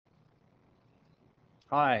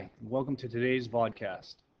Hi, welcome to today's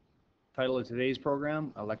vodcast. Title of today's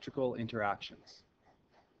program, Electrical Interactions.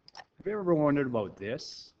 Have you ever wondered about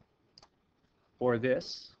this, or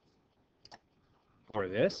this, or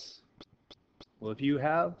this? Well, if you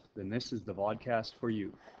have, then this is the vodcast for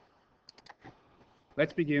you.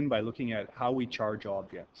 Let's begin by looking at how we charge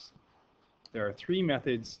objects. There are three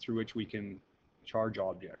methods through which we can charge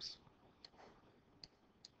objects.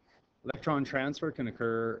 Electron transfer can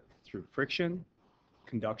occur through friction,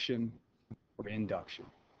 conduction, or induction.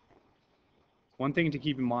 One thing to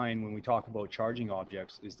keep in mind when we talk about charging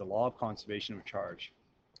objects is the law of conservation of charge.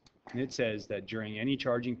 And it says that during any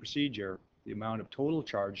charging procedure, the amount of total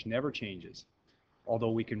charge never changes,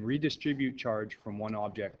 although we can redistribute charge from one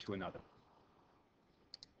object to another.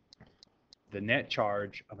 The net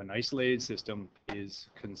charge of an isolated system is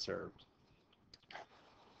conserved.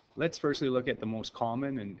 Let's firstly look at the most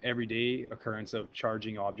common and everyday occurrence of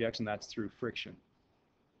charging objects, and that's through friction.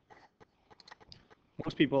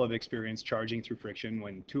 Most people have experienced charging through friction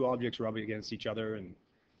when two objects rub against each other and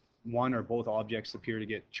one or both objects appear to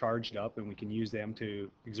get charged up, and we can use them to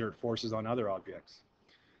exert forces on other objects.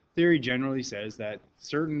 Theory generally says that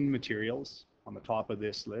certain materials on the top of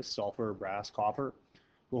this list, sulfur, brass, copper,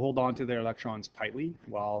 will hold on to their electrons tightly,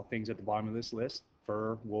 while things at the bottom of this list,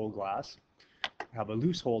 fur, wool, glass, have a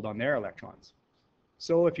loose hold on their electrons.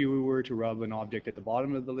 So if you were to rub an object at the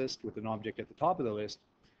bottom of the list with an object at the top of the list,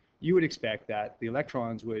 you would expect that the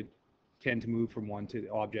electrons would tend to move from one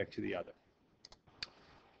object to the other.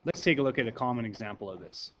 Let's take a look at a common example of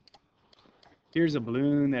this. Here's a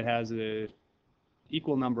balloon that has an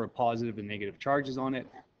equal number of positive and negative charges on it,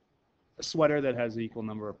 a sweater that has an equal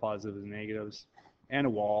number of positives and negatives, and a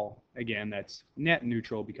wall, again, that's net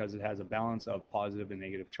neutral because it has a balance of positive and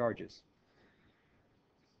negative charges.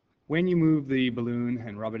 When you move the balloon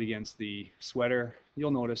and rub it against the sweater,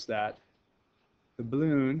 you'll notice that the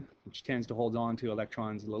balloon, which tends to hold on to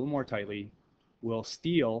electrons a little more tightly, will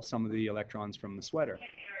steal some of the electrons from the sweater.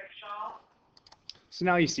 So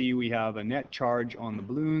now you see we have a net charge on the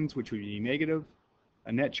balloons, which would be negative,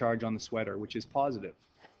 a net charge on the sweater, which is positive.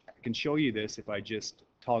 I can show you this if I just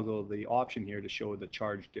toggle the option here to show the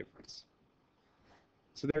charge difference.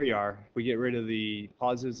 So there you are. If we get rid of the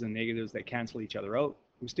positives and negatives that cancel each other out,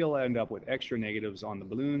 we still end up with extra negatives on the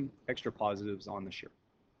balloon, extra positives on the shirt.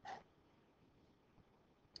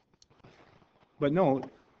 But note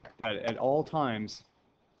that at all times,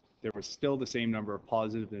 there was still the same number of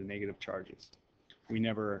positive and negative charges. We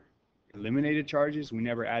never eliminated charges, we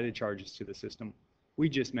never added charges to the system. We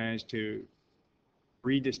just managed to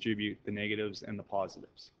redistribute the negatives and the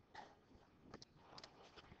positives.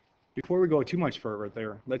 Before we go too much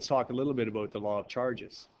further, let's talk a little bit about the law of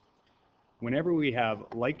charges. Whenever we have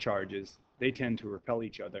like charges, they tend to repel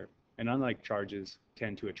each other, and unlike charges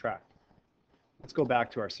tend to attract. Let's go back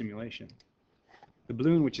to our simulation. The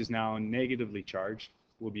balloon, which is now negatively charged,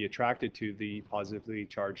 will be attracted to the positively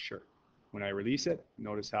charged shirt. When I release it,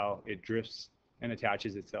 notice how it drifts and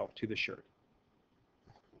attaches itself to the shirt.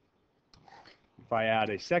 If I add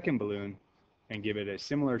a second balloon and give it a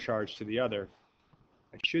similar charge to the other,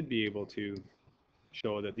 I should be able to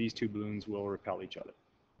show that these two balloons will repel each other.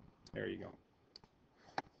 There you go.